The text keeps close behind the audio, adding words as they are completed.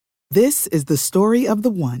This is the story of the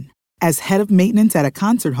one. As head of maintenance at a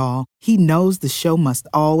concert hall, he knows the show must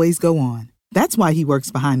always go on. That's why he works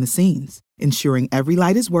behind the scenes, ensuring every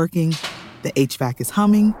light is working, the HVAC is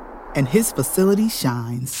humming, and his facility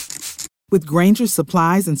shines. With Grainger's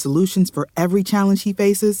supplies and solutions for every challenge he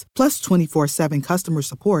faces, plus 24/7 customer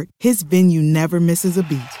support, his venue never misses a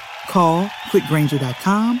beat. Call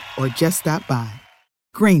quickgrainger.com or just stop by.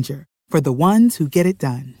 Grainger, for the ones who get it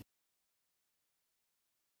done.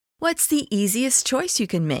 What's the easiest choice you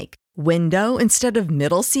can make? Window instead of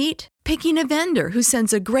middle seat? Picking a vendor who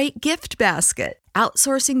sends a great gift basket?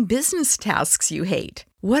 Outsourcing business tasks you hate?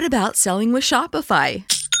 What about selling with Shopify?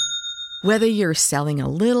 Whether you're selling a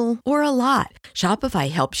little or a lot,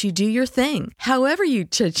 Shopify helps you do your thing, however you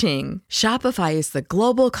cha-ching. Shopify is the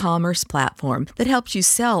global commerce platform that helps you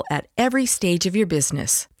sell at every stage of your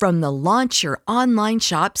business. From the launch your online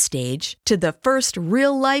shop stage to the first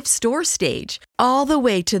real-life store stage, all the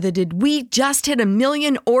way to the did we just hit a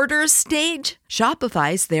million orders stage.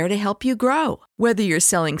 Shopify's there to help you grow. Whether you're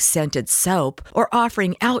selling scented soap or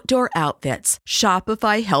offering outdoor outfits,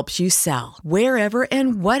 Shopify helps you sell. Wherever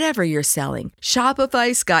and whatever you're selling,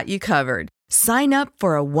 Shopify's got you covered. Sign up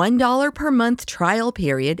for a $1 per month trial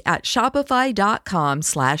period at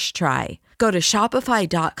shopify.com/try. Go to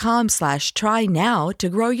shopify.com/try now to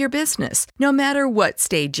grow your business, no matter what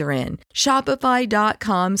stage you're in.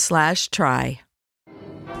 Shopify.com/try.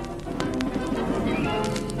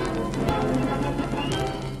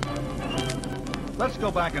 Let's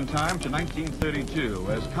go back in time to 1932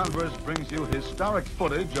 as Converse brings you historic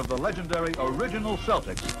footage of the legendary original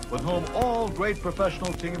Celtics with whom all great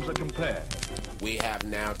professional teams are compared. We have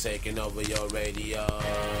now taken over your radio.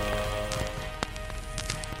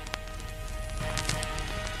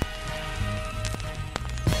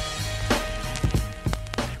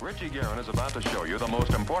 Richie Guerin is about to show you the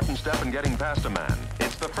most important step in getting past a man.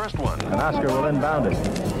 It's the first one. And Oscar will inbound it.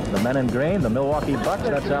 The men in green, the Milwaukee Bucks,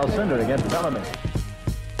 that's Al Cinders against Bellamy.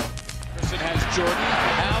 Has Jordan.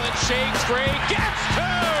 Allen shakes free. Gets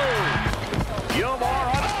two! Gilmore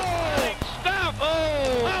on Stop!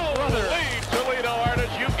 Brother. lead Toledo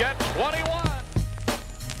Artists. You get 21.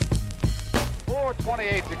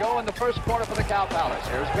 4:28 to go in the first quarter for the Cow Palace.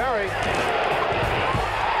 Here's Berry.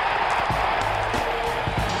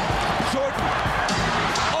 Jordan.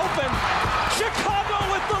 Open.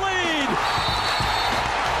 Chicago with the lead.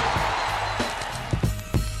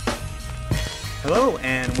 Hello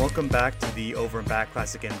and welcome back to the Over and Back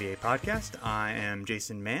Classic NBA podcast. I am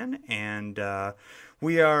Jason Mann, and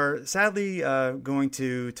we are sadly going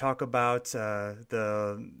to talk about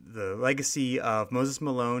the legacy of Moses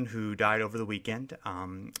Malone, who died over the weekend.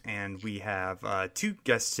 And we have two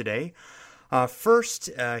guests today. First,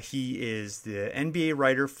 he is the NBA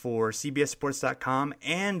writer for CBSSports.com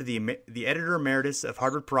and the editor emeritus of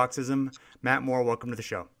Harvard Paroxysm. Matt Moore, welcome to the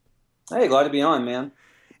show. Hey, glad to be on, man.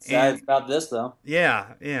 Sad about this, though.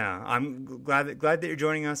 Yeah. I'm glad that you're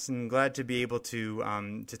joining us, and glad to be able to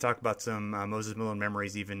talk about some Moses Malone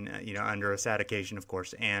memories, even under a sad occasion, of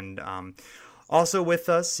course. And also with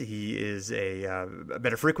us, he is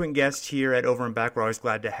been a frequent guest here at Over and Back. We're always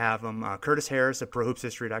glad to have him. Curtis Harris of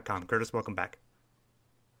ProHoopsHistory.com. Curtis, welcome back.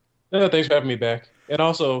 Thanks for having me back. And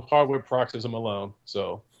also Harvard Paroxysm alone.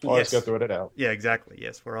 So always got to throw that out. Yeah, exactly.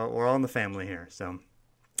 Yes, we're all in the family here. So.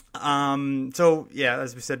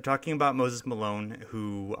 As we said, talking about Moses Malone,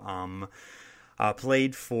 who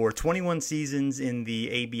played for 21 seasons in the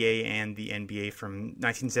ABA and the NBA from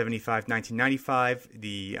 1975 to 1995.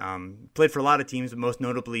 Played for a lot of teams, but most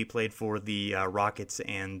notably played for the Rockets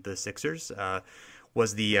and the Sixers.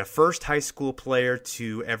 Was the first high school player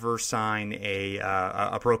to ever sign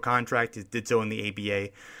a pro contract. It did so in the ABA.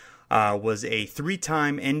 Was a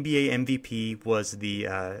three-time NBA MVP, was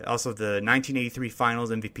also the 1983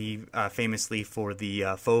 Finals MVP, famously for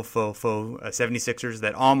the faux 76ers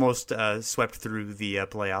that almost swept through the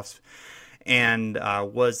playoffs, and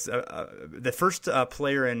was the first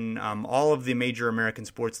player in all of the major American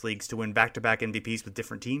sports leagues to win back-to-back MVPs with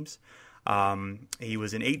different teams. He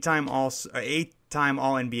was an eight-time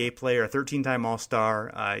All-NBA player, a 13-time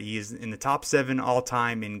All-Star. He is in the top 7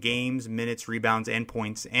 all-time in games, minutes, rebounds, and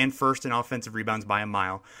points, and first in offensive rebounds by a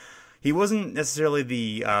mile. He wasn't necessarily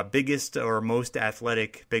the biggest or most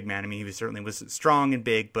athletic big man. I mean, he certainly was strong and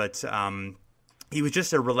big, but he was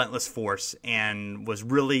just a relentless force and was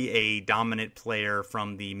really a dominant player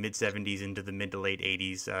from the mid-'70s into the mid to late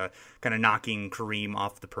 '80s, kind of knocking Kareem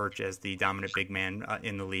off the perch as the dominant big man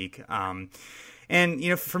in the league.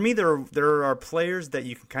 And, for me, there are players that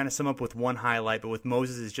you can kind of sum up with one highlight, but with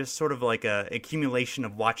Moses is just sort of like a accumulation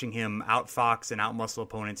of watching him outfox and outmuscle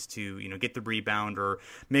opponents to, get the rebound or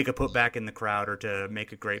make a putback in the crowd or to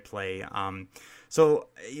make a great play. So,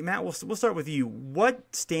 Matt, we'll start with you.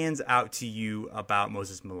 What stands out to you about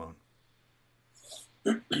Moses Malone?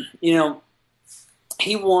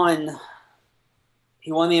 He won the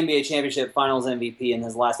NBA championship finals MVP and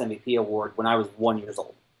his last MVP award when I was 1 year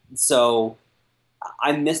old. So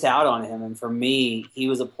I missed out on him. And for me, he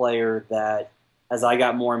was a player that as I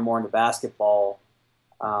got more and more into basketball,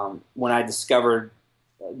 when I discovered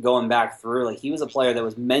going back through, like he was a player that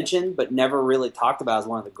was mentioned but never really talked about as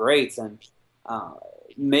one of the greats. And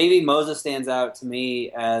maybe Moses stands out to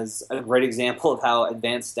me as a great example of how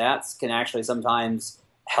advanced stats can actually sometimes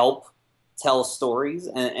help tell stories,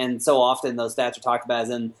 and so often those stats are talked about as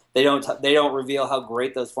in they don't reveal how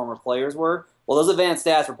great those former players were. Well, those advanced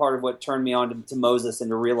stats were part of what turned me on to Moses and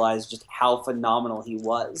to realize just how phenomenal he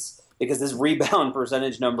was, because his rebound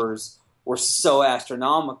percentage numbers were so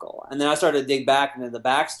astronomical. And then I started to dig back into the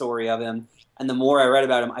backstory of him, and the more I read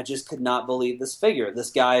about him, I just could not believe this figure, this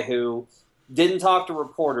guy who didn't talk to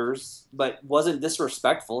reporters but wasn't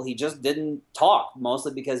disrespectful. He just didn't talk,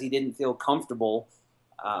 mostly because he didn't feel comfortable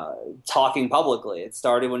talking publicly. It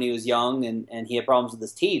started when he was young and he had problems with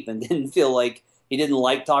his teeth and didn't feel like he didn't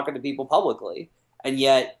like talking to people publicly. And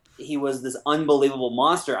yet he was this unbelievable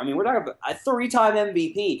monster. I mean, we're talking about a 3-time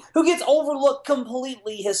MVP who gets overlooked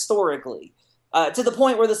completely historically to the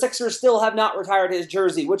point where the Sixers still have not retired his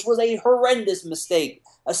jersey, which was a horrendous mistake,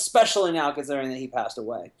 especially now considering that he passed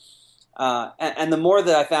away. And the more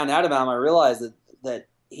that I found out about him, I realized that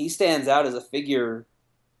he stands out as a figure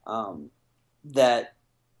that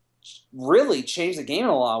really changed the game in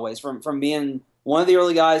a lot of ways, from being one of the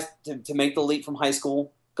early guys to make the leap from high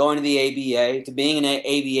school, going to the ABA, to being an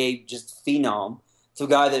ABA just phenom, to a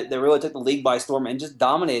guy that really took the league by storm and just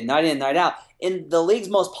dominated night in, night out. In the league's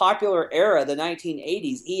most popular era, the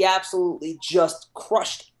 1980s, he absolutely just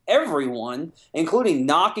crushed everyone, including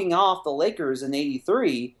knocking off the Lakers in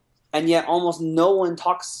 '83, and yet almost no one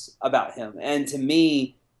talks about him. And to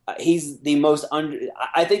me, he's the most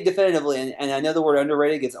I think definitively, and I know the word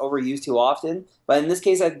underrated gets overused too often, but in this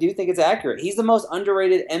case I do think it's accurate. He's the most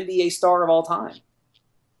underrated NBA star of all time.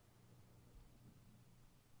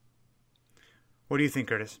 What do you think,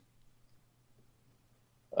 Curtis?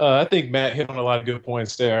 I think Matt hit on a lot of good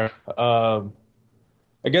points there. I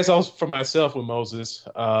guess for myself with Moses,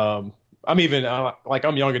 I'm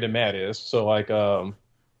younger than Matt is, so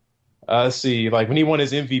let's see, when he won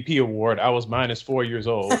his MVP award, I was minus 4 years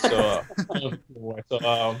old. So,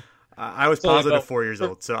 I was positive 4 years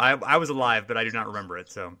old. So I was alive, but I do not remember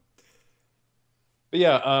it. So, but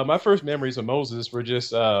yeah, my first memories of Moses were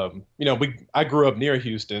just, I grew up near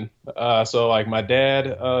Houston. So my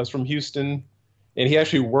dad is from Houston, and he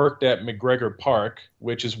actually worked at McGregor Park,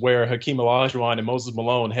 which is where Hakeem Olajuwon and Moses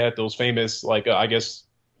Malone had those famous,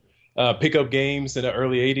 pickup games in the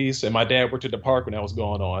early 80s. And my dad worked at the park when that was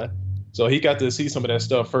going on. So he got to see some of that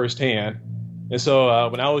stuff firsthand. And so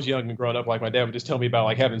when I was young and growing up, my dad would just tell me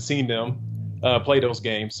about having seen them play those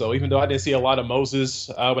games. So even though I didn't see a lot of Moses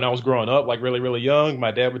when I was growing up, really, really young,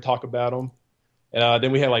 my dad would talk about him. And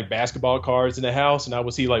then we had basketball cards in the house, and I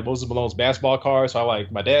would see Moses Malone's basketball cards. So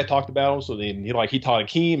my dad talked about him. So then he taught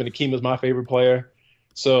Hakeem, and Hakeem was my favorite player.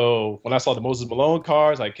 So when I saw the Moses Malone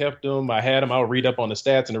cards, I kept them. I had them. I would read up on the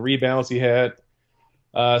stats and the rebounds he had.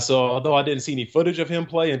 So although I didn't see any footage of him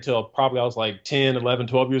play until probably I was 10, 11,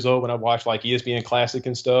 12 years old when I watched ESPN Classic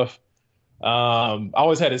and stuff, I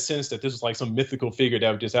always had a sense that this was some mythical figure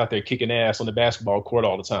that was just out there kicking ass on the basketball court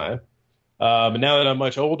all the time. But now that I'm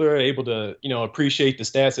much older, able to, appreciate the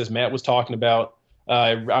stats as Matt was talking about,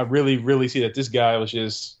 I really, really see that this guy was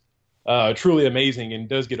just truly amazing and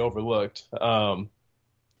does get overlooked. During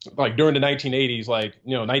the 1980s,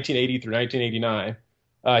 1980 through 1989,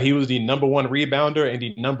 he was the number 1 rebounder and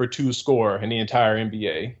the number 2 scorer in the entire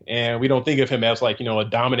NBA. And we don't think of him as a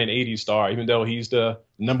dominant 80s star, even though he's the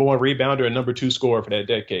number 1 rebounder and number 2 scorer for that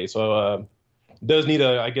decade. So does need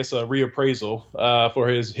a reappraisal for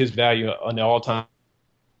his value on the all-time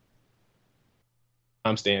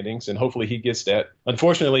standings, and hopefully he gets that.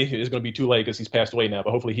 Unfortunately, it's going to be too late because he's passed away now, but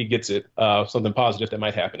hopefully he gets it, something positive that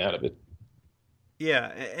might happen out of it.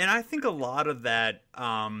 Yeah, and I think a lot of that,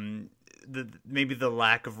 maybe the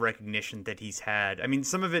lack of recognition that he's had. I mean,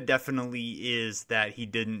 some of it definitely is that he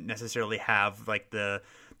didn't necessarily have the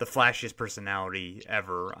flashiest personality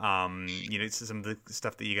ever. Some of the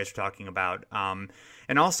stuff that you guys are talking about.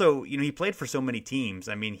 And also, he played for so many teams.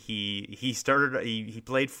 I mean, he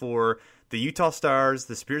played for the Utah Stars,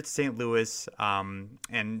 the Spirits of St. Louis,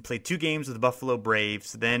 and played 2 games with the Buffalo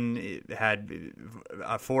Braves. Then it had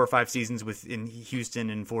 4 or 5 seasons in Houston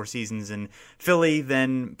and 4 seasons in Philly.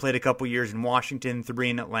 Then played a couple years in Washington, 3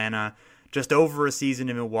 in Atlanta, just over a season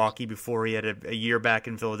in Milwaukee before he had a year back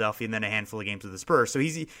in Philadelphia, and then a handful of games with the Spurs. So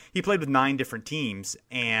he played with 9 different teams,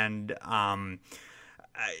 and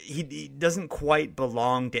he doesn't quite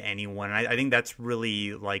belong to anyone. I think that's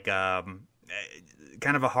really like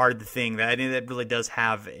kind of a hard thing that I think that really does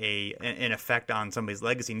have an effect on somebody's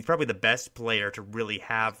legacy. And he's probably the best player to really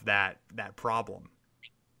have that problem.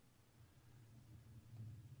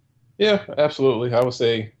 Yeah, absolutely. I would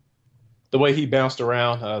say the way he bounced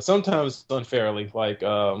around, sometimes unfairly, like,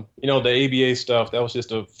 the ABA stuff, that was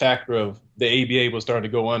just a factor of the ABA was starting to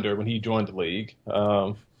go under when he joined the league.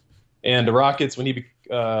 And the Rockets, when he,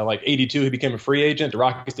 82, he became a free agent. The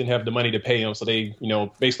Rockets didn't have the money to pay him, so they,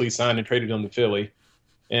 basically signed and traded him to Philly.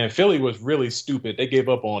 And Philly was really stupid. They gave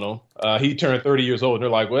up on him. He turned 30 years old, and they're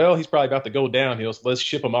like, well, he's probably about to go downhill, so let's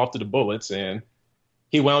ship him off to the Bullets. And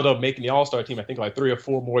he wound up making the All-Star team, I think, like 3 or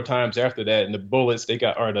 4 more times after that. And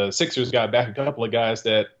the Sixers got back a couple of guys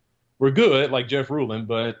that were good, like Jeff Ruland,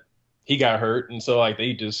 but he got hurt. And so,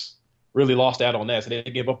 they just really lost out on that. So they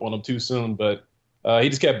gave up on him too soon. But he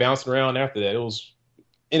just kept bouncing around after that. It was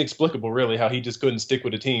inexplicable, really, how he just couldn't stick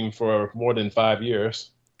with the team for more than 5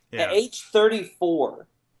 years. Yeah. At age 34,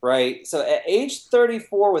 right? So at age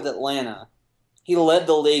 34 with Atlanta, he led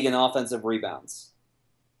the league in offensive rebounds.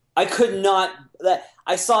 I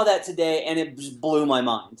saw that today, and it just blew my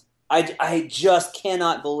mind. I just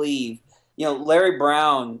cannot believe, Larry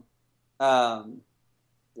Brown, Bob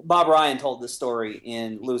Ryan told this story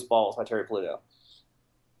in Loose Balls by Terry Pluto.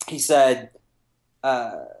 He said,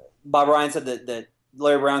 Bob Ryan said that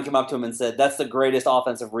Larry Brown came up to him and said, that's the greatest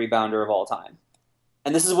offensive rebounder of all time.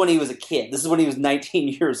 And this is when he was a kid. This is when he was 19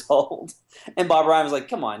 years old. And Bob Ryan was like,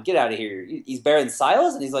 come on, get out of here. He's better than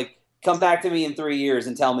Silas? And he's like, come back to me in 3 years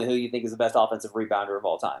and tell me who you think is the best offensive rebounder of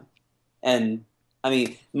all time. And,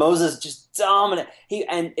 Moses just dominant.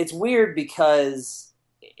 And it's weird because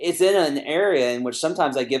it's in an area in which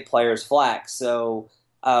sometimes I give players flack. So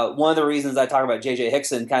one of the reasons I talk about J.J.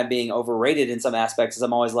 Hickson kind of being overrated in some aspects is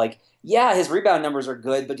I'm always like, yeah, his rebound numbers are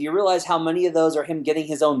good, but do you realize how many of those are him getting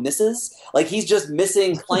his own misses? Like, he's just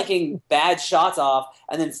missing, clanking bad shots off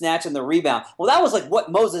and then snatching the rebound. Well, that was like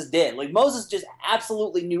what Moses did. Like, Moses just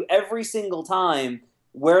absolutely knew every single time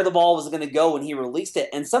where the ball was going to go when he released it.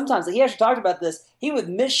 And sometimes, he actually talked about this, he would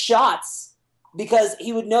miss shots because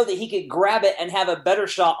he would know that he could grab it and have a better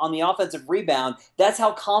shot on the offensive rebound. That's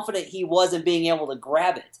how confident he was in being able to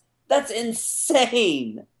grab it. That's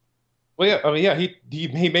insane. Well, yeah,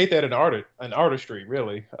 he made that an artistry,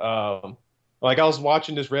 really. I was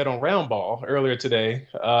watching this Red on Round Ball earlier today.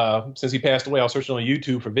 Since he passed away, I was searching on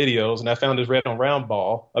YouTube for videos, and I found this Red on Round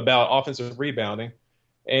Ball about offensive rebounding,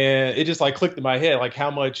 and it just clicked in my head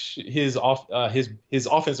how much his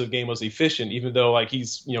offensive game was efficient, even though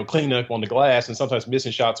he's cleaning up on the glass and sometimes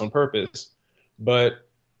missing shots on purpose, but.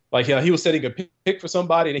 He was setting a pick for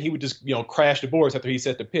somebody, and he would just, crash the boards after he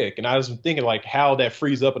set the pick. And I was thinking, how that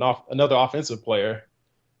frees up another offensive player.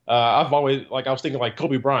 I was thinking,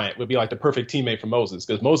 Kobe Bryant would be, the perfect teammate for Moses.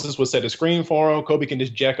 Because Moses would set a screen for him. Kobe can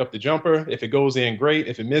just jack up the jumper. If it goes in, great.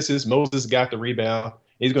 If it misses, Moses got the rebound.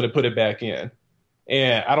 He's going to put it back in.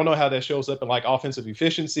 And I don't know how that shows up in, offensive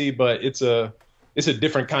efficiency, but it's a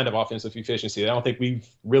different kind of offensive efficiency. I don't think we've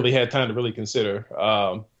really had time to really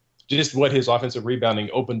consider. Just what his offensive rebounding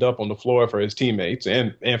opened up on the floor for his teammates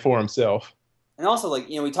and for himself. And also,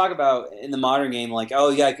 we talk about in the modern game, we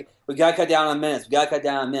got to cut down on minutes. We got to cut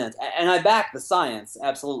down on minutes. And I back the science,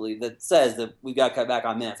 absolutely, that says that we've got to cut back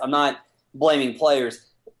on minutes. I'm not blaming players,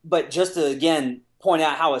 but just to, again, point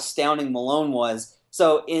out how astounding Malone was.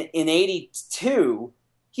 So in 82,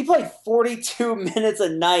 he played 42 minutes a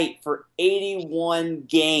night for 81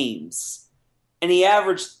 games. And he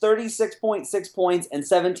averaged 36.6 points and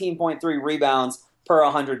 17.3 rebounds per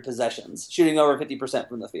 100 possessions, shooting over 50%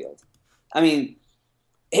 from the field.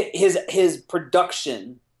 His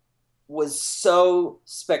production was so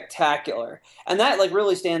spectacular. And that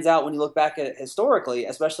really stands out when you look back at it historically,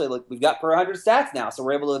 especially we've got per 100 stats now, so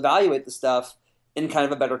we're able to evaluate the stuff in kind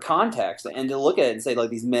of a better context and to look at it and say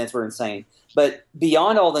these minutes were insane. But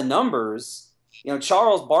beyond all the numbers,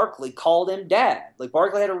 Charles Barkley called him dad.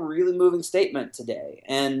 Barkley had a really moving statement today,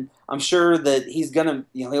 and I'm sure that he's gonna,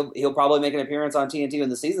 he'll probably make an appearance on TNT when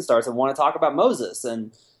the season starts and want to talk about Moses.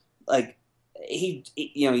 And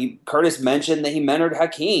Curtis mentioned that he mentored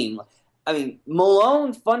Hakeem.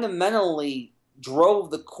 Malone fundamentally drove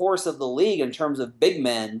the course of the league in terms of big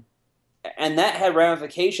men, and that had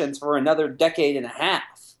ramifications for another decade and a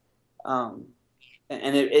half. And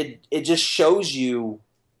it just shows you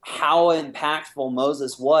how impactful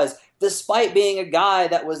Moses was, despite being a guy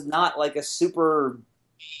that was not like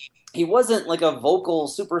he wasn't like a vocal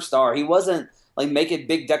superstar. He wasn't like making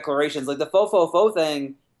big declarations. Like the fo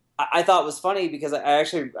thing, I thought was funny because I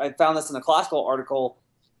found this in a classical article.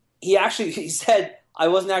 He said, I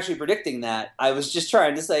wasn't actually predicting that. I was just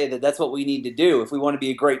trying to say that that's what we need to do. If we want to be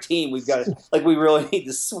a great team, we've got to, like, we really need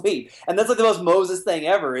to sweep. And that's like the most Moses thing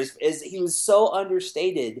ever is he was so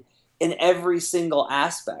understated in every single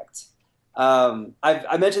aspect.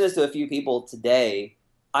 I mentioned this to a few people today.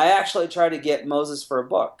 I actually tried to get Moses for a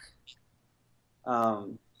book. I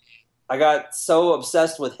got so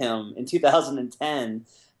obsessed with him in 2010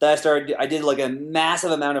 that I did like a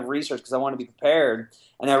massive amount of research because I wanted to be prepared.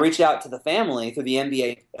 And I reached out to the family through the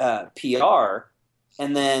NBA PR,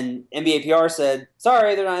 and then NBA PR said,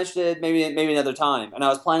 sorry, they're not interested, maybe another time. And I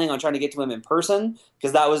was planning on trying to get to him in person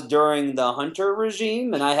because that was during the Hunter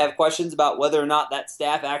regime, and I have questions about whether or not that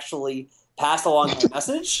staff actually passed along my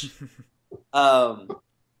message.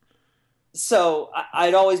 So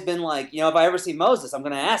I'd always been like, if I ever see Moses, I'm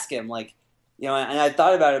going to ask him, like, and I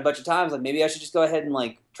thought about it a bunch of times, like maybe I should just go ahead and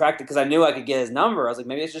like track it because I knew I could get his number. I was like,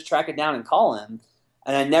 maybe I should just track it down and call him.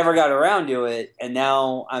 And I never got around to it, and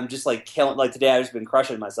now I'm just like killing. Like today, I've just been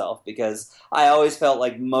crushing myself because I always felt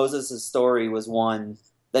like Moses' story was one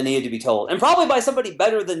that needed to be told, and probably by somebody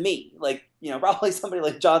better than me. Like probably somebody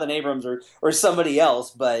like Jonathan Abrams or somebody else.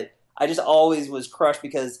 But I just always was crushed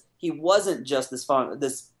because he wasn't just this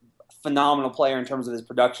phenomenal player in terms of his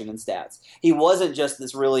production and stats. He wasn't just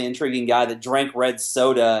this really intriguing guy that drank red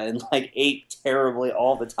soda and like ate terribly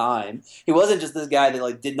all the time. He wasn't just this guy that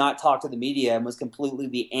like did not talk to the media and was completely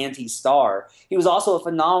the anti-star. He was also a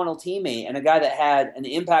phenomenal teammate and a guy that had an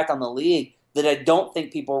impact on the league that I don't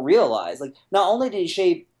think people realize. Like not only did he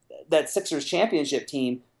shape that Sixers championship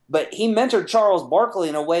team, but he mentored Charles Barkley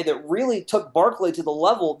in a way that really took Barkley to the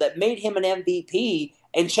level that made him an MVP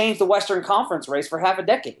and changed the Western Conference race for half a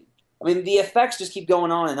decade. I mean, the effects just keep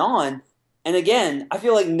going on. And again, I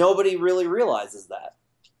feel like nobody really realizes that.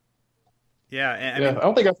 Yeah. I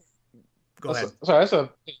don't think Go ahead. Sorry,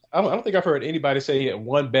 I don't think I've heard anybody say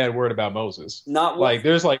one bad word about Moses. Not one. Like,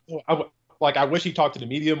 there's I wish he talked to the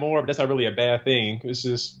media more, but that's not really a bad thing. It's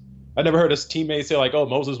just, I never heard his teammates say like, oh,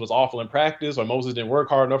 Moses was awful in practice, or Moses didn't work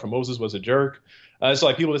hard enough, or Moses was a jerk. It's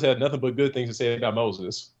like people just had nothing but good things to say about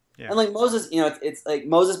Moses. Yeah. And like Moses, it's like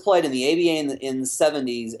Moses played in the ABA in the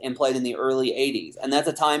 70s and played in the early 80s. And that's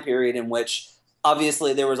a time period in which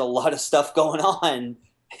obviously there was a lot of stuff going on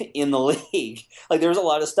in the league. Like there was a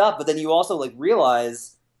lot of stuff, but then you also like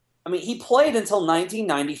realize, I mean, he played until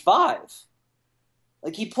 1995.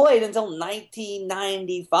 Like he played until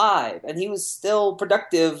 1995 and he was still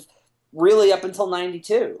productive really up until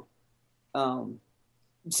 92.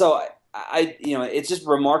 So it's just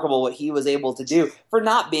remarkable what he was able to do for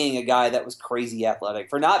not being a guy that was crazy athletic,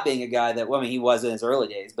 for not being a guy that, well, I mean, he was in his early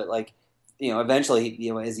days, but like, eventually,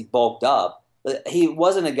 as he bulked up, he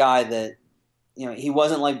wasn't a guy that, he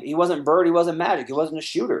wasn't Bird, he wasn't Magic, he wasn't a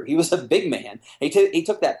shooter. He was a big man. He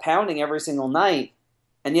took that pounding every single night,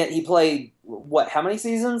 and yet he played, how many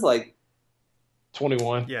seasons? Like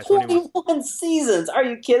 21. Yeah, 21 seasons. Are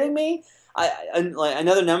you kidding me? Like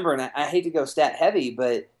another number, and I hate to go stat heavy,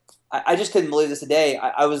 but I just couldn't believe this today.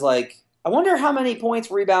 I was like, I wonder how many points,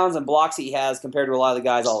 rebounds, and blocks he has compared to a lot of the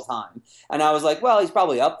guys all the time. And I was like, well, he's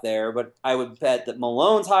probably up there, but I would bet that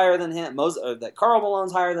Malone's higher than him, that Karl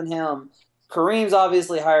Malone's higher than him, Kareem's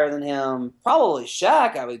obviously higher than him, probably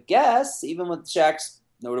Shaq, I would guess, even with Shaq's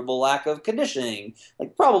notable lack of conditioning.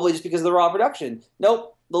 Like, probably just because of the raw production.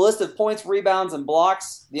 Nope, the list of points, rebounds, and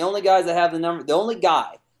blocks, the only guy that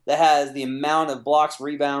has the amount of blocks,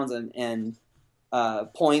 rebounds, and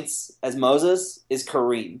points as Moses is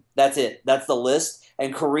Kareem. That's it. That's the list.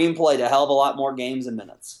 And Kareem played a hell of a lot more games and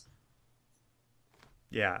minutes.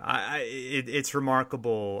 Yeah, it's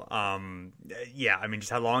remarkable. I mean,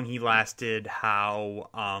 just how long he lasted, how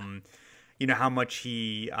how much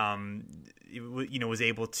he was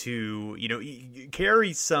able to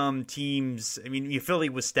carry some teams. I mean, Philly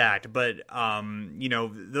was stacked, but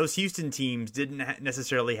those Houston teams didn't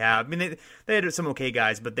necessarily have. I mean, they had some okay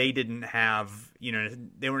guys, but they didn't have.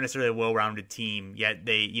 They weren't necessarily a well-rounded team. Yet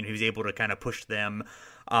he was able to kind of push them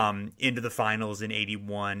into the finals in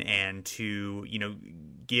 '81 and to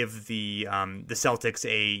give the Celtics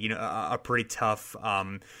a pretty tough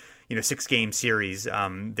 6-game series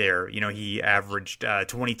there. He averaged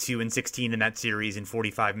 22 and 16 in that series in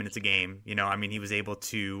 45 minutes a game. I mean, he was able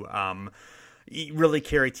to really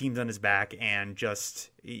carry teams on his back and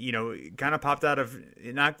just kind of popped out of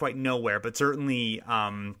not quite nowhere, but certainly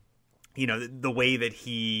the way that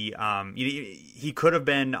he could have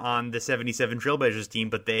been on the 77 Trailblazers team,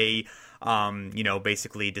 but they,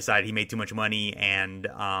 basically decided he made too much money and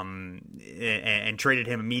traded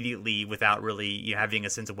him immediately without really having a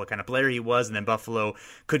sense of what kind of player he was. And then Buffalo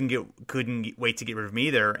couldn't wait to get rid of him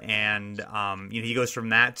either. And, he goes from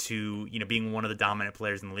that to, being one of the dominant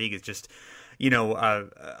players in the league. It's just,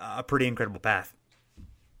 a pretty incredible path.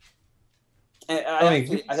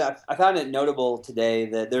 I found it notable today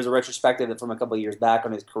that there's a retrospective from a couple of years back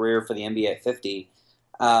on his career for the NBA at 50.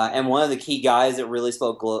 And one of the key guys that really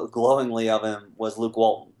spoke glowingly of him was Luke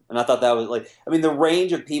Walton. And I thought that was the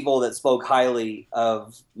range of people that spoke highly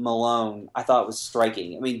of Malone, I thought was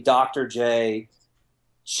striking. I mean, Dr. J,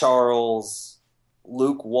 Charles,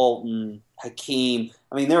 Luke Walton, Hakeem.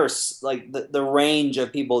 I mean, there was the range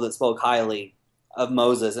of people that spoke highly of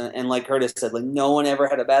Moses. And like Curtis said, no one ever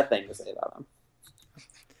had a bad thing to say about him.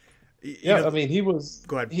 Yeah, he was.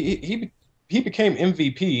 Go ahead. He became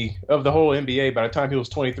MVP of the whole NBA by the time he was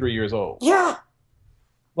 23 years old. Yeah.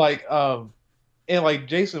 And like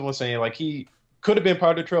Jason was saying, he could have been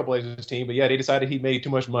part of the Trailblazers team, but they decided he made too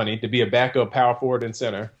much money to be a backup power forward and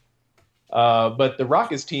center. But the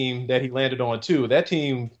Rockets team that he landed on too, that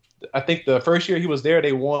team, I think the first year he was there,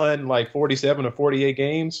 they won 47 or 48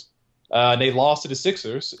 games. They lost to the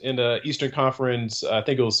Sixers in the Eastern Conference, I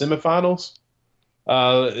think it was semifinals.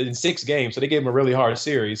 In 6 games, so they gave him a really hard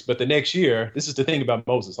series. But the next year, this is the thing about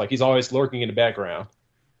Moses, he's always lurking in the background.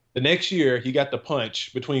 The next year, he got the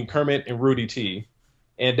punch between Kermit and Rudy T,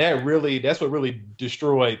 and that's what really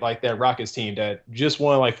destroyed that Rockets team that just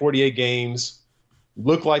won 48 games,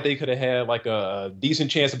 looked like they could have had a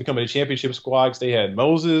decent chance of becoming a championship squad because they had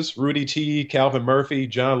Moses, Rudy T, Calvin Murphy,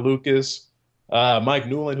 John Lucas, Mike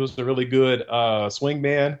Newland, who's a really good swing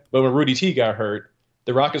man. But when Rudy T got hurt,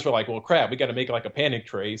 the Rockets were well, crap, we got to make a panic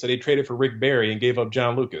trade. So they traded for Rick Barry and gave up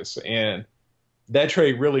John Lucas. And that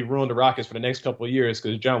trade really ruined the Rockets for the next couple of years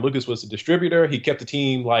because John Lucas was the distributor. He kept the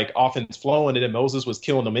team offense flowing, and then Moses was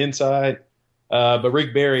killing them inside. But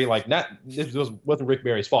Rick Barry, this wasn't Rick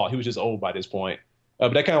Barry's fault. He was just old by this point.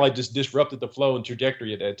 But that kind of just disrupted the flow and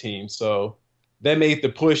trajectory of that team. So that made the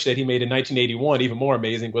push that he made in 1981 even more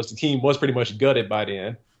amazing, was the team was pretty much gutted by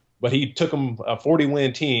then. But he took them a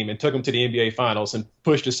 40-win team and took them to the NBA Finals and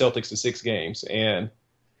pushed the Celtics to 6 games and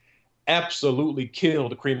absolutely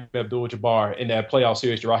killed Kareem Abdul-Jabbar in that playoff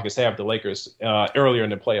series the Rockets had with the Lakers earlier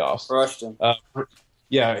in the playoffs. Crushed him.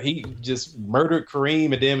 He just murdered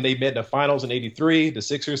Kareem, and then they met in the finals in '83, the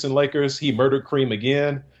Sixers and Lakers. He murdered Kareem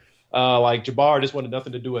again. Jabbar just wanted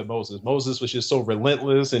nothing to do with Moses. Moses was just so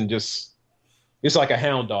relentless and just – it's like a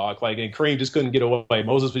hound dog. And Kareem just couldn't get away.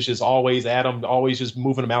 Moses was just always at him, always just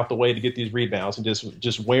moving him out the way to get these rebounds and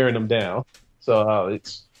just wearing them down. So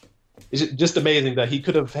it's just amazing that he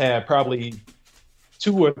could have had probably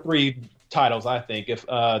 2 or 3 titles, I think, if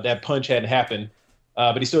that punch hadn't happened.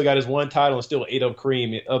 But he still got his 1 title and still ate up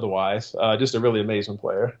Kareem otherwise. Just a really amazing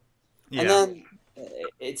player. Yeah. And then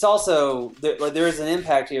it's also there is an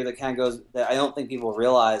impact here that kind of goes that I don't think people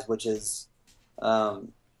realize, which is not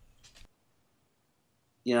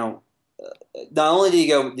only did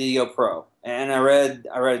he go pro, and I read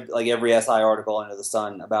every SI article under the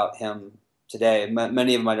sun about him today.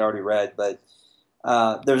 Many of them I'd already read, but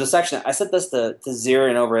there's a section. I sent this to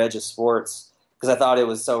Zirin over Edge of Sports because I thought it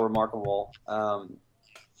was so remarkable.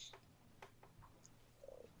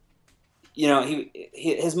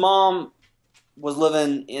 His mom was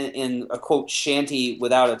living in a quote shanty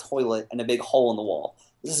without a toilet and a big hole in the wall.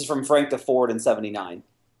 This is from Frank DeFord in '79,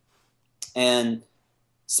 and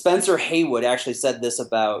Spencer Haywood actually said this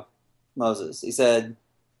about Moses. He said,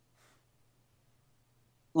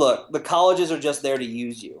 look, the colleges are just there to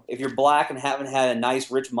use you. If you're black and haven't had a nice,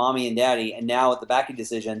 rich mommy and daddy, and now at the Bakke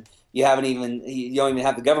decision, you don't even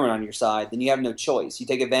have the government on your side, then you have no choice. You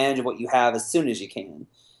take advantage of what you have as soon as you can.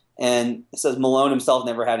 And it says Malone himself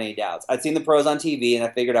never had any doubts. I'd seen the pros on TV, and I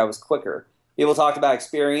figured I was quicker. People talked about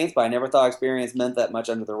experience, but I never thought experience meant that much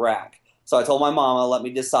under the rack. So I told my mama, let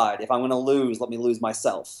me decide. If I'm going to lose, let me lose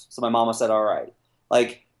myself. So my mama said, all right.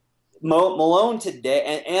 Malone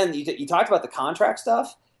today, and you talked about the contract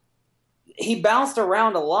stuff. He bounced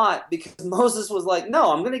around a lot because Moses was like,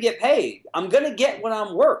 no, I'm going to get paid. I'm going to get what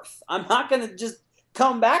I'm worth. I'm not going to just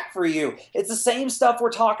come back for you. It's the same stuff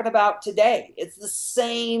we're talking about today. It's the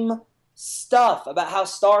same stuff about how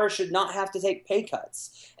stars should not have to take pay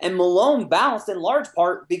cuts. And Malone bounced in large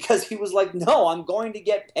part because he was like, no, I'm going to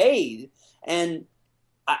get paid. And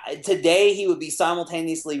today he would be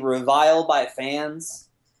simultaneously reviled by fans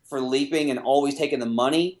for leaping and always taking the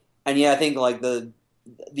money. And yeah, I think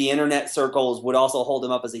the internet circles would also hold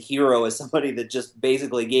him up as a hero, as somebody that just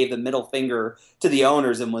basically gave the middle finger to the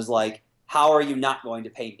owners and was like, how are you not going to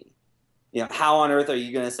pay me? You know, how on earth are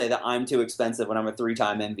you going to say that I'm too expensive when I'm a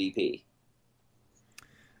 3-time MVP?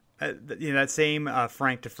 That same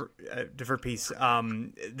Frank Defert piece,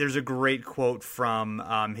 there's a great quote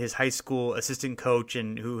from his high school assistant coach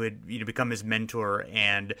and who had become his mentor,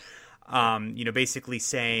 and basically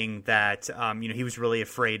saying that he was really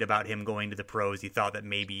afraid about him going to the pros. He thought that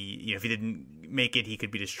maybe if he didn't make it, he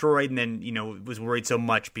could be destroyed, and then was worried so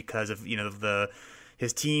much because of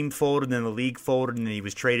his team folded, and then the league folded, and then he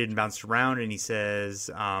was traded and bounced around. And he says,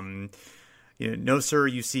 no, sir,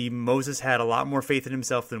 you see, Moses had a lot more faith in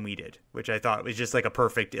himself than we did, which I thought was just like a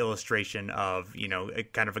perfect illustration of,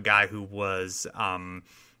 kind of a guy who was,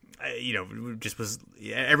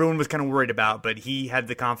 everyone was kind of worried about, but he had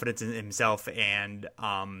the confidence in himself and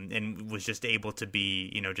was just able to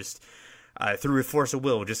be, through a force of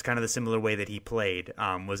will, just kind of the similar way that he played,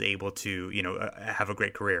 was able to, have a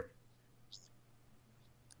great career.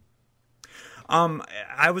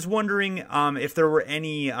 I was wondering if there were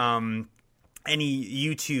any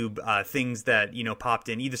YouTube things that popped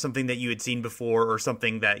in, either something that you had seen before or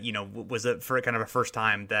something that was for kind of a first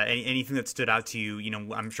time, that anything that stood out to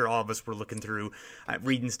you. I'm sure all of us were looking through,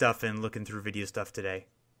 reading stuff and looking through video stuff today.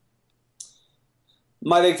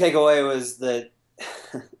 My big takeaway was that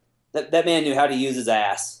that man knew how to use his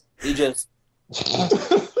ass.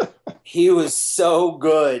 He was so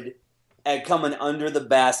good at coming under the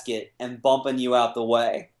basket and bumping you out the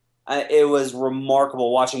way. It was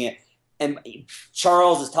remarkable watching it. And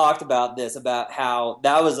Charles has talked about this, about how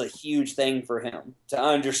that was a huge thing for him, to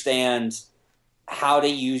understand how to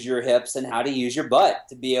use your hips and how to use your butt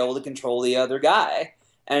to be able to control the other guy.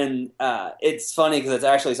 And it's funny because it's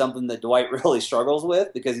actually something that Dwight really struggles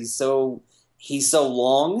with, because he's so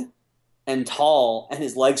long and tall, and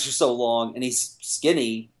his legs are so long, and he's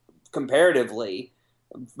skinny comparatively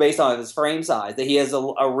based on his frame size, that he has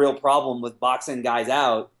a real problem with boxing guys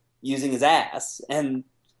out using his ass. And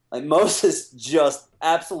like Moses just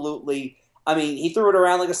absolutely, he threw it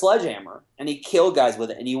around like a sledgehammer, and he killed guys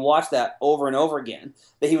with it. And you watch that over and over again,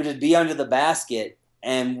 that he would just be under the basket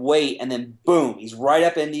and wait, and then boom, he's right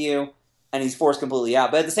up into you, and he's forced completely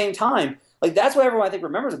out. But at the same time, like, that's what everyone I think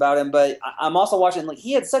remembers about him. But I'm also watching, like,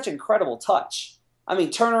 he had such incredible touch.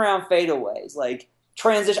 Turnaround fadeaways, like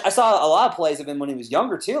transition. I saw a lot of plays of him when he was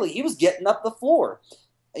younger too. Like, he was getting up the floor.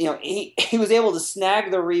 He was able to snag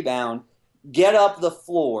the rebound, get up the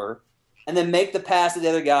floor, and then make the pass to the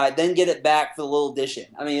other guy, then get it back for the little dish in.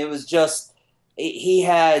 It was just, he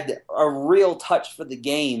had a real touch for the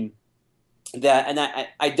game that, and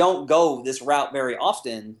I don't go this route very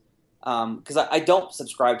often, because I don't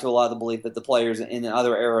subscribe to a lot of the belief that the players in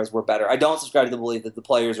other eras were better. I don't subscribe to the belief that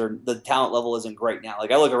the talent level isn't great now.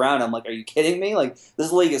 Like, I look around, I'm like, are you kidding me? Like,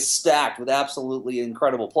 this league is stacked with absolutely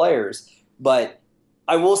incredible players, but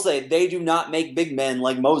I will say they do not make big men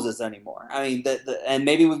like Moses anymore. And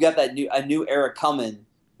maybe we've got a new era coming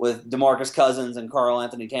with DeMarcus Cousins and Karl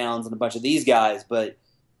Anthony Towns and a bunch of these guys, but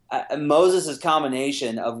Moses'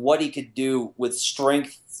 combination of what he could do with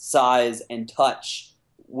strength, size, and touch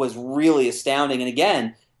was really astounding. And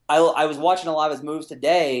again, I was watching a lot of his moves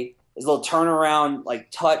today, his little turnaround,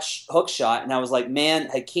 like, touch hook shot, and I was like, man,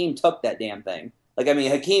 Hakeem took that damn thing. Like,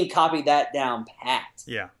 Hakeem copied that down pat.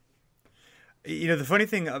 Yeah. The funny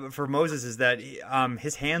thing for Moses is that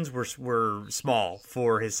his hands were small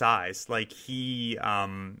for his size. Like, he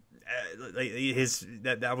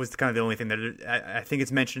that was kind of the only thing that I think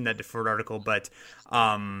it's mentioned in that deferred article, but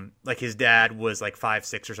like, his dad was like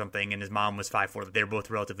 5'6" or something, and his mom was 5'4". They were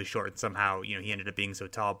both relatively short, and somehow he ended up being so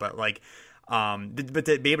tall. But like, but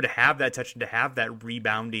to be able to have that touch and to have that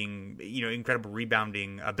rebounding, incredible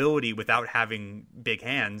rebounding ability without having big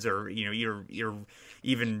hands or your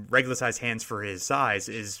even regular sized hands for his size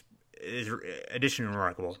is additionally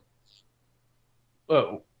remarkable.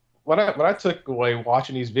 Well, what I took away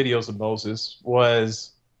watching these videos of Moses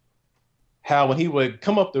was how when he would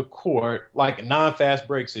come up the court, like a non-fast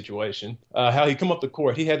break situation, how he'd come up the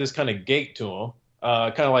court, he had this kind of gait to him,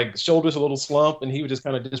 kind of like shoulders a little slump, and he would just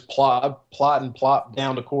kind of just plot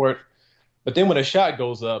down the court. But then when a shot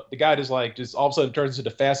goes up, the guy just all of a sudden turns into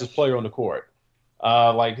the fastest player on the court.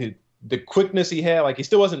 The quickness he had, like, he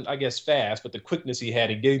still wasn't, I guess, fast, but the quickness he had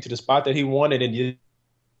in getting to the spot that he wanted and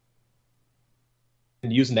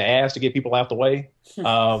using the ass to get people out the way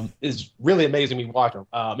is really amazing when you watch him.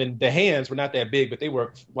 And the hands were not that big, but they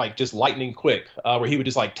were like just lightning quick, where he would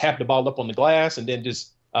just like tap the ball up on the glass and then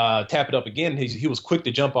just tap it up again. He was quick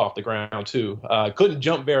to jump off the ground too. Couldn't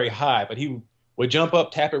jump very high, but he would jump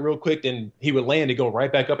up, tap it real quick, then he would land and go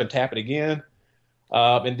right back up and tap it again.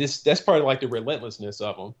 And that's part of like the relentlessness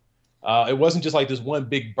of him. It wasn't just like this one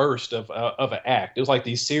big burst of an act. It was like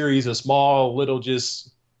these series of small little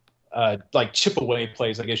just like chip away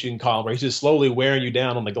plays, I guess you can call them, where he's just slowly wearing you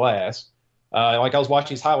down on the glass. Like I was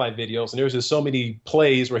watching these highlight videos, and there was just so many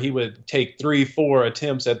plays where he would take 3-4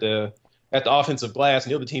 attempts at the offensive glass,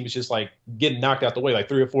 and the other team is just like getting knocked out the way, like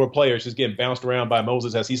 3 or 4 players just getting bounced around by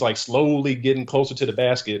Moses as he's like slowly getting closer to the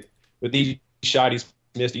basket with each shot he's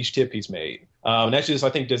missed, each tip he's made. And that's just, I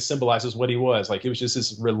think, just symbolizes what he was. Like, it was just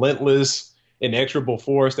this relentless, inexorable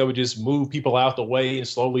force that would just move people out the way and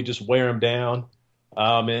slowly just wear them down.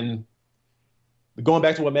 And going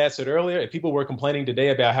back to what Matt said earlier, if people were complaining today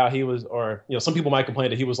about how he was, or, you know, some people might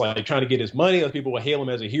complain that he was like trying to get his money. Other people would hail him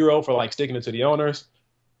as a hero for like sticking it to the owners.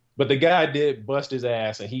 But the guy did bust his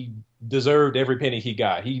ass, and he deserved every penny he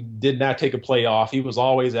got. He did not take a play off. He was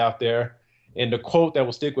always out there. And the quote that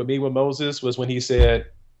will stick with me with Moses was when he said,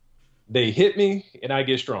 "They hit me and I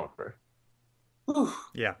get stronger."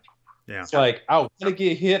 Yeah. Yeah. It's like, I want to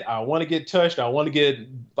get hit. I want to get touched. I want to get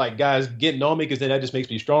like guys getting on me, because then that just makes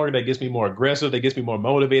me stronger. That gets me more aggressive. That gets me more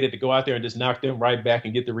motivated to go out there and just knock them right back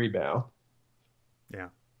and get the rebound. Yeah.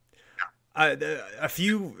 A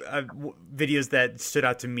few videos that stood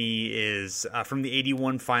out to me is from the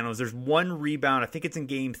 81 finals. There's one rebound, I think it's in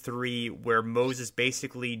game 3, where Moses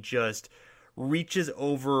basically just reaches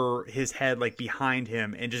over his head, like behind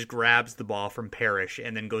him, and just grabs the ball from Parrish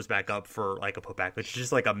and then goes back up for like a putback, which is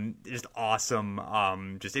just like just awesome.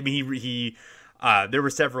 He there were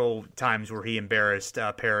several times where he embarrassed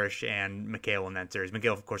Parrish and McHale in that series.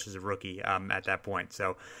 McHale, of course, is a rookie at that point.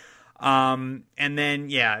 So, and then,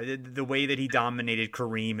 the way that he dominated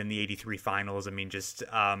Kareem in the 83 finals, I mean, just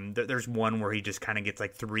there's one where he just kind of gets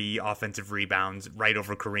like 3 offensive rebounds right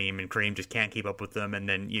over Kareem, and Kareem just can't keep up with them, and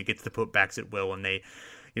then he gets the putbacks at will, and they,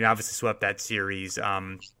 obviously swept that series.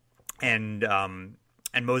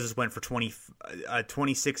 And Moses went for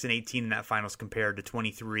 26 and 18 in that finals, compared to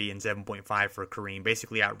 23 and 7.5 for Kareem,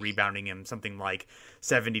 basically out rebounding him something like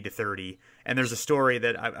 70-30. And there's a story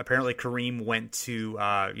that apparently Kareem went to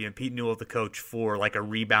Pete Newell, the coach, for like a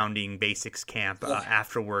rebounding basics camp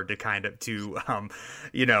afterward to kind of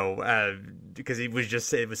because it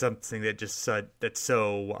was something that just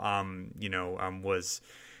was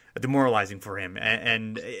demoralizing for him.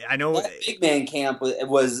 And I know that big man camp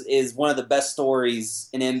is one of the best stories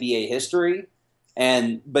in NBA history.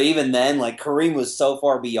 But even then, like, Kareem was so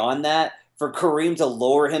far beyond that. For Kareem to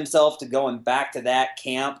lower himself to going back to that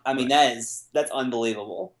camp, I mean, that's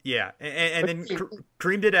unbelievable. Yeah, and then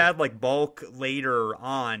Kareem did add like bulk later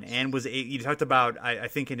on, and you talked about, I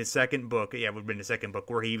think in his second book, it would have been his second book,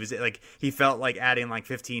 where he was like, he felt like adding like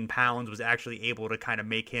 15 pounds was actually able to kind of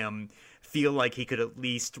make him feel like he could at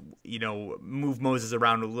least, move Moses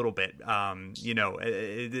around a little bit. It's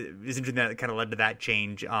interesting that kind of led to that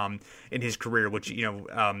change in his career, which,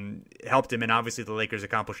 helped him. And obviously the Lakers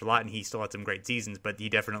accomplished a lot, and he still had some great seasons, but he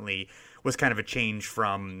definitely was kind of a change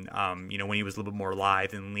from, when he was a little bit more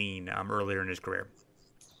lithe and lean earlier in his career.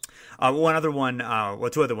 Two other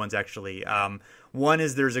ones actually. One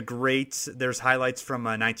is there's highlights from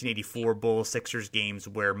 1984 Bulls Sixers games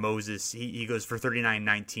where Moses, he goes for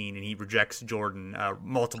 39-19 and he rejects Jordan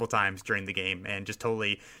multiple times during the game and just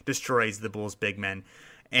totally destroys the Bulls big men.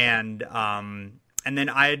 And then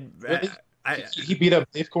he beat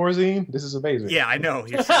up Dave Corzine. This is amazing. Yeah, I know.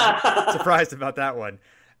 He's surprised about that one.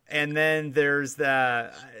 And then there's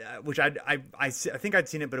the, which I think I'd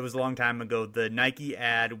seen it, but it was a long time ago, the Nike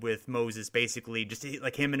ad with Moses, basically just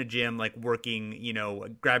like him in a gym, like working,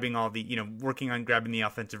 grabbing all the, working on grabbing the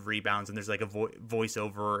offensive rebounds, and there's like a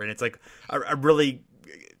voiceover, and it's like a really,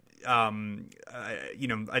 a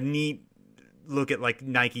neat look at like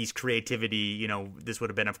Nike's creativity. This would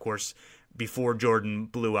have been, of course, before Jordan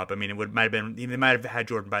blew up. I mean, they might have had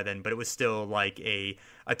Jordan by then, but it was still like a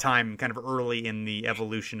time kind of early in the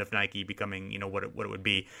evolution of Nike becoming, what it would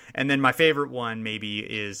be. And then my favorite one maybe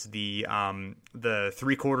is the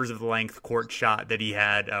 3/4 of the length court shot that he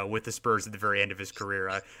had with the Spurs at the very end of his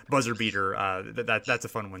career, buzzer beater. That's a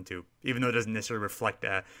fun one too, even though it doesn't necessarily reflect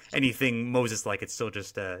anything Moses like. It's still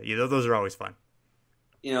just those are always fun.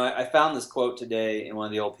 I found this quote today in one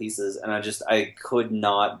of the old pieces, and I could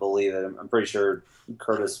not believe it. I'm pretty sure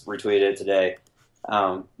Curtis retweeted it today.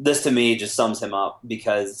 This to me just sums him up,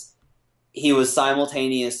 because he was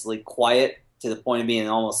simultaneously quiet to the point of being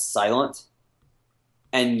almost silent,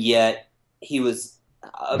 and yet he was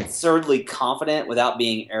absurdly confident without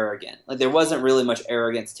being arrogant. Like, there wasn't really much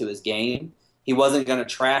arrogance to his game. He wasn't going to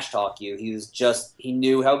trash talk you. He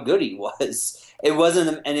knew how good he was. It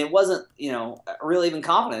wasn't really even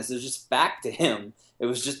confidence. It was just fact to him. It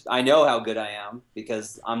was just, I know how good I am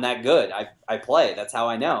because I'm that good. I play. That's how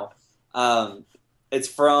I know. It's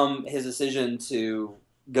from his decision to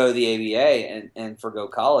go to the ABA and forgo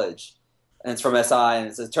college. And it's from SI, and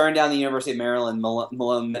it says, turn down the University of Maryland.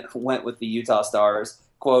 Malone went with the Utah Stars.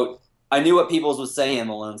 Quote, I knew what Peoples was saying,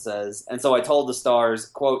 Malone says, and so I told the Stars,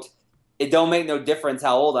 quote, it don't make no difference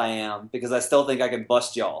how old I am because I still think I can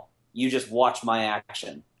bust y'all. You just watch my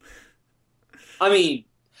action. I mean,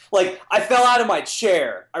 like, I fell out of my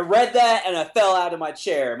chair. I read that, and I fell out of my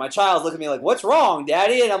chair. My child's looking at me like, what's wrong,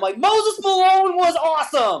 Daddy? And I'm like, Moses Malone was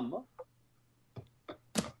awesome!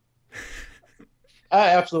 I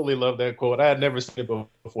absolutely love that quote. I had never seen it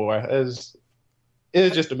before. It's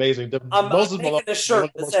just amazing. I'm making a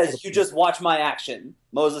shirt that says, you just watch my action.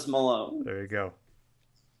 Moses Malone. There you go.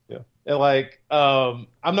 Yeah. And, like, I'm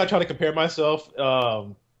not trying to compare myself.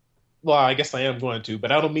 Well, I guess I am going to,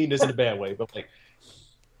 but I don't mean this in a bad way. But, like,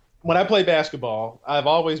 when I play basketball, I've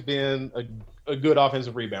always been a good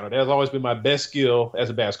offensive rebounder. That has always been my best skill as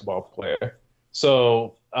a basketball player.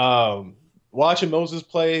 So watching Moses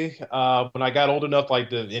play, when I got old enough,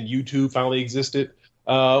 like and YouTube finally existed,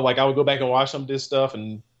 like I would go back and watch some of this stuff,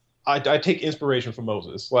 and I take inspiration from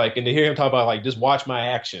Moses. Like, and to hear him talk about, like, just watch my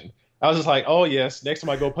action, I was just like, oh yes, next time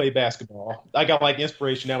I go play basketball, I got like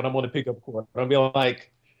inspiration now when I'm going to pick up a court. I'm gonna be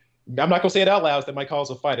like, I'm not gonna say it out loud, that might cause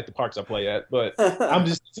a fight at the parks I play at, but I'm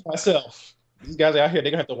just to myself. These guys out here,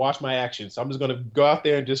 they're gonna have to watch my actions. So I'm just gonna go out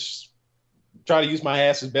there and just try to use my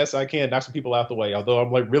ass as best I can, knock some people out the way. Although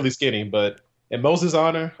I'm like really skinny, but in Moses'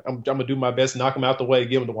 honor, I'm gonna do my best, knock him out the way,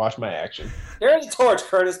 give him to watch my action. Carry the torch,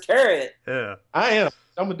 Curtis. Carry it. Yeah, I am.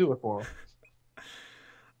 I'm gonna do it for him.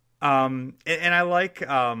 And I like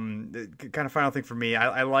the kind of final thing for me.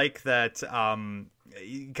 I like that.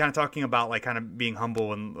 Kind of talking about like kind of being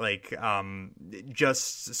humble and like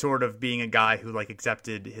just sort of being a guy who like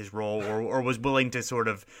accepted his role or was willing to sort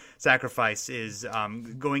of sacrifice is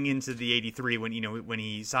going into the 83 when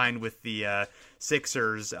he signed with the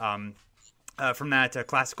Sixers, from that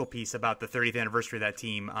classical piece about the 30th anniversary of that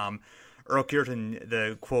team. Earl Cureton,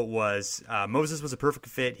 the quote was, Moses was a perfect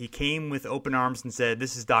fit. He came with open arms and said,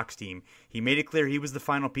 this is Doc's team. He made it clear he was the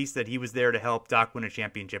final piece, that he was there to help Doc win a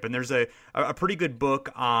championship. And there's a pretty good book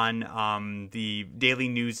on the Daily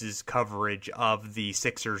News' coverage of the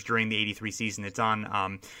Sixers during the 83 season. It's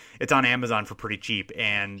on Amazon for pretty cheap.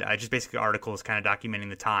 And just basically articles kind of documenting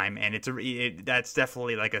the time. And that's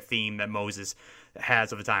definitely like a theme that Moses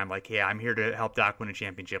has over time. Like, yeah, I'm here to help Doc win a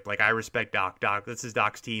championship. Like, I respect Doc. This is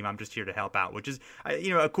Doc's team. I'm just here to help out, which is,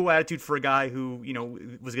 a cool attitude for a guy who,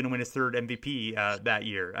 was going to win his third MVP that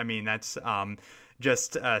year. I mean, that's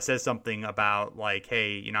just says something about like,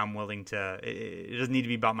 hey, I'm willing to, it doesn't need to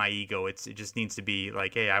be about my ego. It just needs to be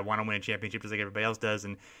like, hey, I want to win a championship just like everybody else does.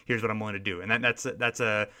 And here's what I'm willing to do. And that's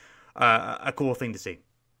a cool thing to see.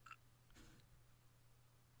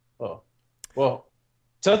 Oh, well,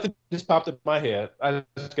 something just popped up in my head.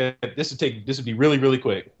 This would be really, really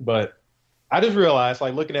quick, but I just realized,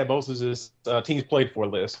 like, looking at Moses' teams played for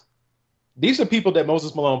list, these are people that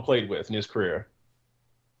Moses Malone played with in his career: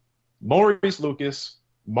 Maurice Lucas,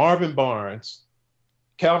 Marvin Barnes,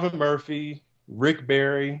 Calvin Murphy, Rick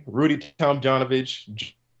Barry, Rudy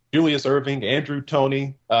Tomjanovich, Julius Erving, Andrew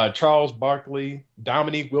Toney, Charles Barkley,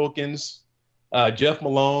 Dominique Wilkins, Jeff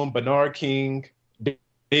Malone, Bernard King,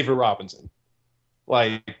 David Robinson.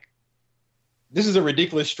 Like, this is a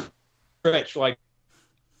ridiculous stretch. Like,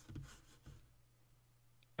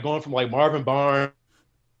 going from like Marvin Barnes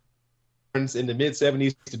in the mid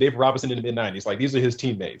 70s to David Robinson in the mid 90s. Like, these are his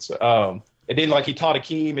teammates. And then like he taught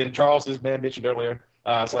Akeem and Charles, as man mentioned earlier.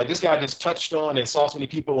 So like this guy just touched on and saw so many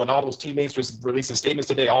people, and all those teammates just releasing statements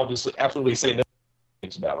today, all just absolutely saying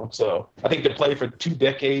things about him. So I think to play for 2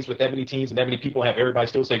 decades with that many teams and that many people, have everybody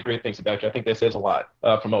still say great things about you, I think that says a lot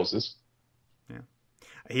for Moses. Yeah.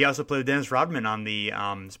 He also played with Dennis Rodman on the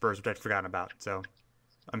Spurs, which I'd forgotten about. So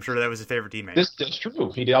I'm sure that was his favorite teammate. That's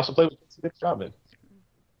true. He did also play with Dennis Rodman.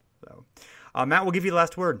 So, Matt, we'll give you the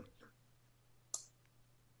last word.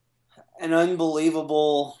 An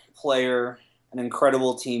unbelievable player, an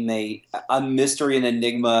incredible teammate, a mystery and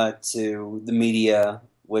enigma to the media,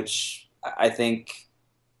 which I think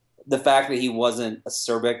the fact that he wasn't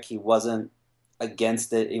acerbic, he wasn't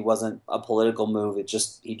against it, he wasn't a political move, he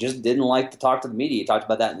just didn't like to talk to the media. He talked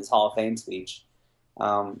about that in his Hall of Fame speech.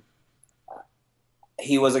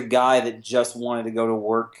 He was a guy that just wanted to go to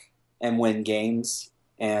work and win games.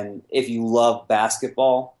 And if you love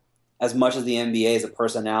basketball, as much as the NBA is a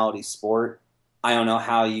personality sport, I don't know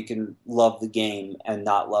how you can love the game and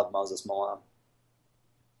not love Moses Malone.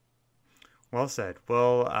 Well said.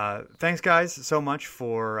 Well, thanks, guys, so much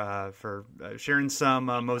for sharing some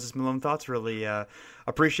Moses Malone thoughts. Really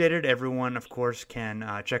appreciate it. Everyone, of course,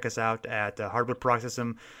 can check us out at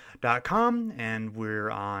hardwoodparoxysm.com, and we're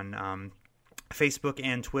on Facebook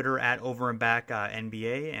and Twitter at Over and Back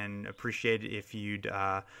NBA, and appreciate it if you'd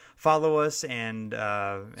follow us and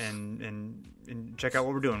check out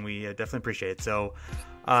what we're doing. We definitely appreciate it. So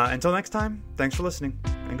until next time, thanks for listening,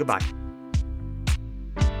 and goodbye.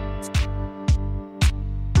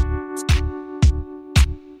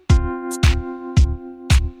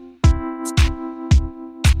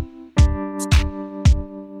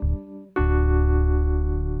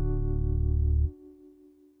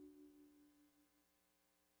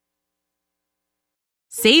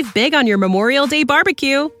 Save big on your Memorial Day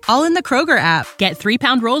barbecue, all in the Kroger app. Get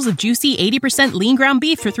 3-pound rolls of juicy 80% lean ground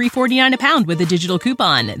beef for $3.49 a pound with a digital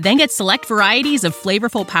coupon. Then get select varieties of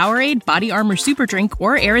flavorful Powerade, Body Armor Super Drink,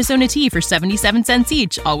 or Arizona tea for 77 cents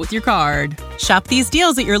each, all with your card. Shop these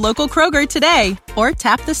deals at your local Kroger today, or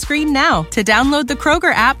tap the screen now to download the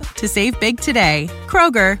Kroger app to save big today.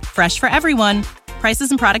 Kroger, fresh for everyone.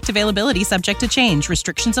 Prices and product availability subject to change.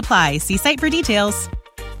 Restrictions apply. See site for details.